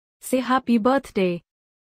say happy birthday.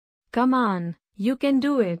 Come on, you can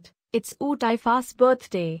do it. It's Huthaifa's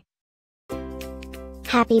birthday.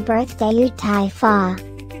 Happy birthday, Huthaifa.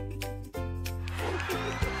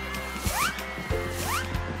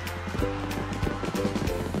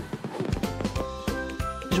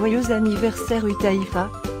 Joyeux anniversaire Huthaifa.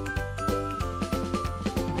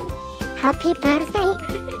 Happy birthday,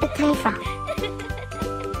 Huthaifa.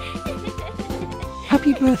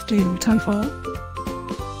 Happy birthday, Huthaifa.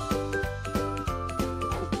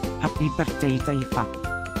 Happy birthday, Huthaifa.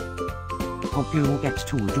 Hope you get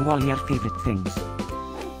to do all your favorite things.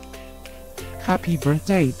 Happy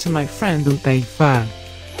birthday to my friend Huthaifa.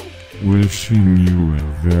 Wishing you a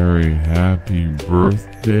very happy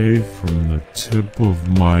birthday from the tip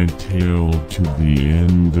of my tail to the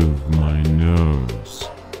end of my nose.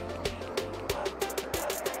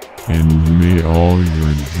 And may all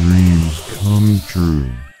your dreams come true.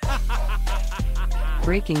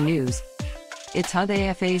 Breaking news. It's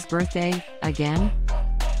Huthaifa's birthday, again?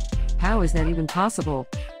 How is that even possible?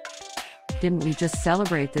 Didn't we just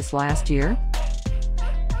celebrate this last year?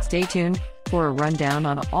 Stay tuned for a rundown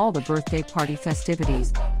on all the birthday party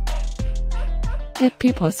festivities.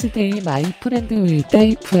 Happy birthday, my friend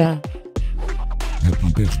Huthaifa.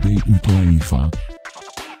 Happy birthday, Huthaifa.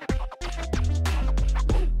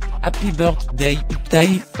 Happy birthday,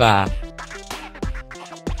 Huthaifa.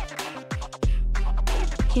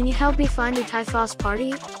 Can you help me find Huthaifa's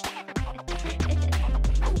party?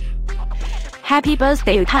 Happy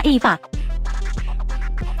birthday, Huthaifa.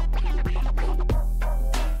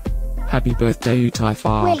 Happy birthday,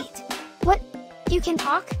 Huthaifa. Wait, what? You can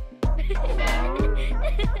talk?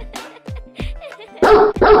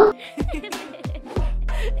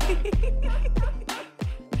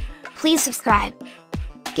 Please subscribe,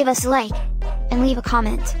 give us a like, and leave a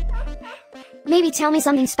comment. Maybe tell me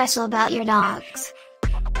something special about your dogs.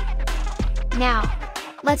 Now,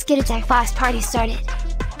 let's get Huthaifa's party started.